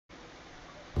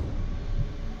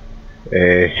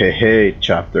Hey,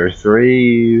 chapter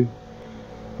 3,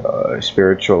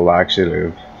 spiritual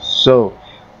laxative. So,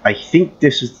 I think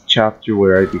this is the chapter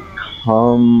where I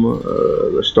become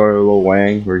the story of Lo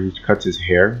Wang, where he cuts his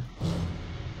hair.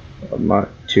 I'm not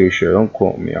too sure, don't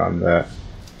quote me on that.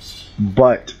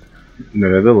 But,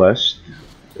 nevertheless,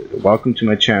 welcome to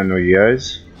my channel, you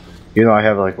guys. You know, I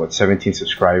have like, what, 17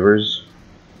 subscribers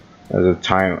as of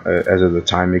the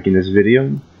time making this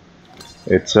video.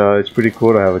 It's pretty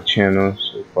cool to have a channel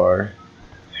so far.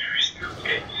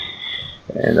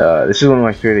 And this is one of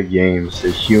my favorite games.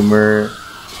 The humor,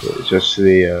 just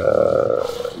the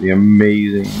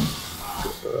amazing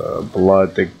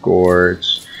blood, the gore.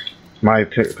 It's my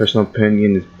personal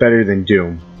opinion is better than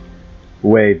Doom,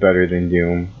 way better than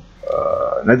Doom.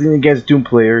 Nothing against Doom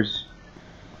players.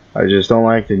 I just don't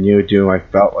like the new Doom. I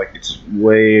felt like it's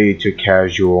way too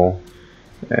casual.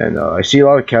 And I see a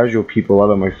lot of casual people, a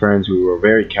lot of my friends who are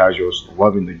very casual,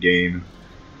 loving the game.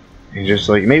 And just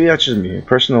like, maybe that's just me, a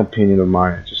personal opinion of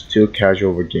mine, it's just too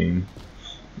casual of a game.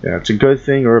 Yeah, it's a good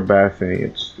thing or a bad thing.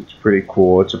 It's pretty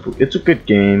cool. It's a good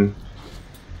game.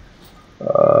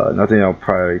 Nothing I'll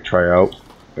probably try out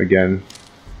again.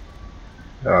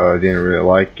 Didn't really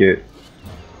like it.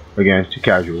 Again, too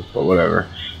casual, but whatever.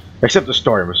 Except the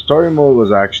story mode. Story mode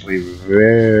was actually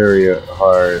very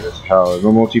hard as hell. The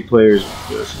multiplayer is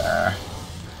just I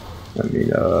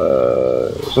mean,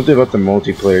 something about the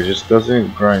multiplayer just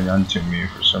doesn't grind onto me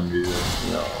for some reason.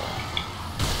 You know,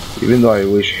 even though I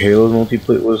wish Halo's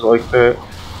multiplayer was like that,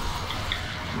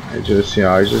 I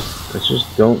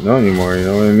just don't know anymore. You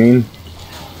know what I mean?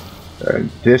 And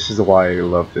this is why I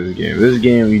love this game. This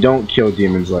game, you don't kill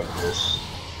demons like this.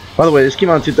 By the way, this came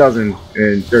out in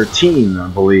 2013, I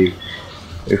believe.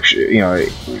 You know,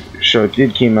 so it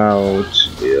did came out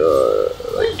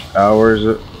like hours.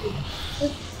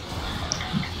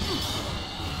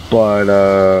 But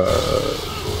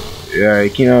yeah,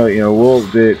 it came out, you know, a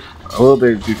little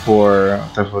bit before.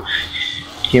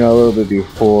 Came out a little bit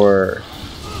before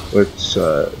what's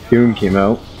Doom came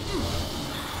out.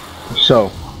 So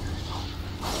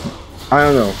I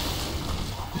don't know.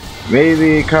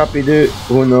 Maybe copied it.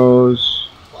 Who knows?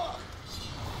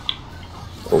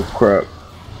 Oh crap!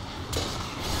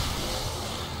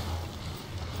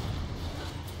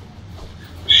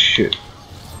 Shit.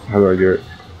 How do I do it?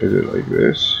 Is it like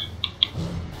this?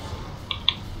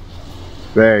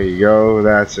 There you go.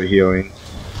 That's a healing.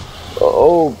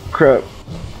 Oh crap!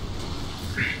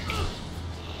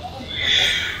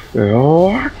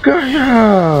 Oh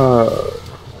god!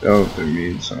 Oh, it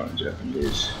means something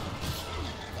Japanese.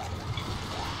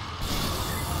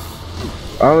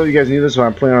 I don't know if you guys knew this, but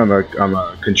I'm playing on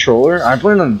a controller. I'm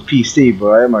playing on PC,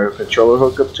 but I have my controller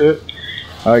hooked up to it.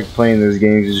 I like playing this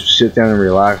game, just sit down and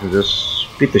relax and just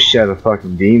beat the shit out of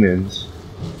fucking demons.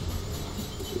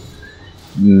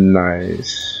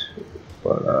 Nice.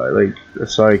 But like,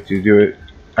 that's how I like to do it.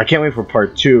 I can't wait for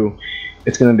part 2.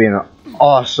 It's gonna be an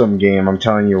awesome game, I'm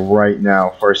telling you right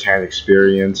now, first-hand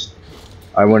experience.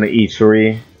 I went to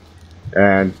E3,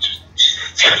 and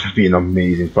it's gonna be an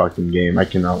amazing fucking game. I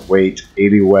cannot wait.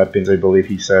 80 weapons, I believe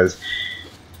he says.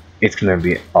 It's gonna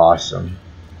be awesome.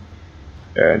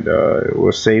 And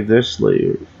we'll save this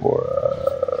later for.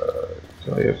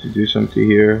 So you have to do something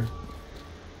here.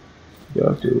 You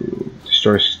have to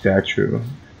destroy statue,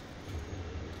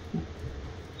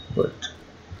 but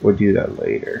we'll do that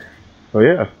later. So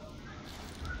yeah.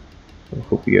 I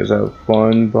hope you guys have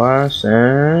fun, blast,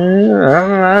 and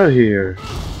I'm out of here.